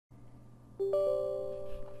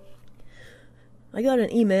I got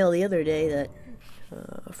an email the other day that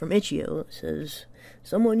from Itch.io. It says,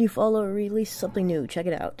 "Someone you follow released something new. Check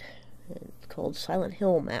it out." It's called Silent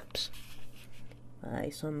Hill Maps by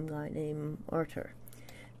some guy named Arthur.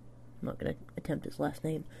 I'm not going to attempt his last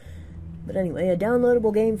name. But anyway, a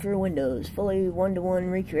downloadable game for Windows, fully one-to-one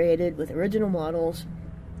recreated with original models.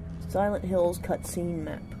 Silent Hill's cutscene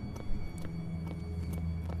map.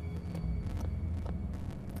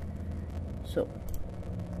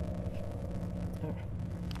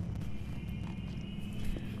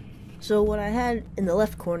 So what I had in the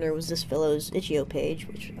left corner was this fellow's Itch.io page,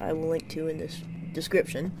 which I will link to in this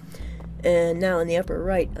description. And now in the upper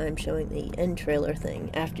right, I'm showing the end trailer thing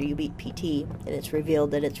after you beat PT, and it's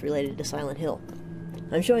revealed that it's related to Silent Hill.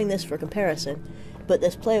 I'm showing this for comparison, but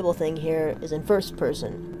this playable thing here is in first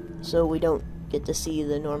person, so we don't get to see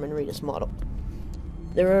the Norman Reedus model.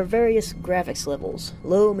 There are various graphics levels,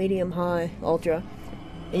 low, medium, high, ultra,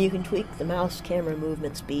 and you can tweak the mouse camera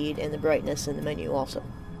movement speed and the brightness in the menu also.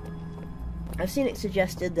 I've seen it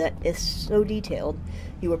suggested that it's so detailed,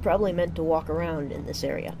 you were probably meant to walk around in this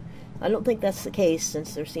area. I don't think that's the case,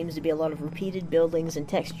 since there seems to be a lot of repeated buildings and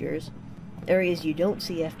textures. Areas you don't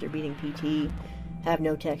see after beating PT have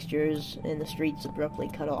no textures, and the streets abruptly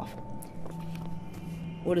cut off.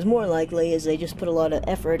 What is more likely is they just put a lot of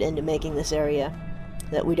effort into making this area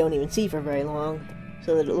that we don't even see for very long,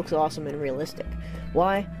 so that it looks awesome and realistic.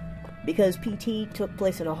 Why? Because PT took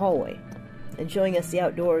place in a hallway, and showing us the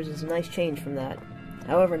outdoors is a nice change from that,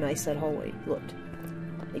 however nice that hallway looked.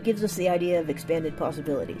 It gives us the idea of expanded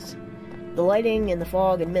possibilities. The lighting and the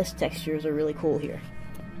fog and mist textures are really cool here.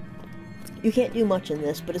 You can't do much in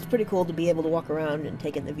this, but it's pretty cool to be able to walk around and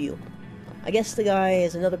take in the view. I guess the guy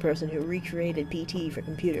is another person who recreated PT for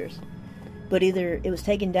computers, but either it was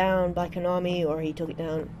taken down by Konami or he took it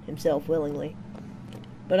down himself willingly.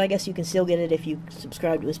 But I guess you can still get it if you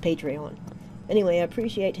subscribe to his Patreon. Anyway, I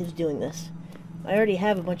appreciate his doing this. I already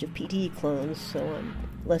have a bunch of PT clones, so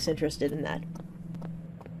I'm less interested in that.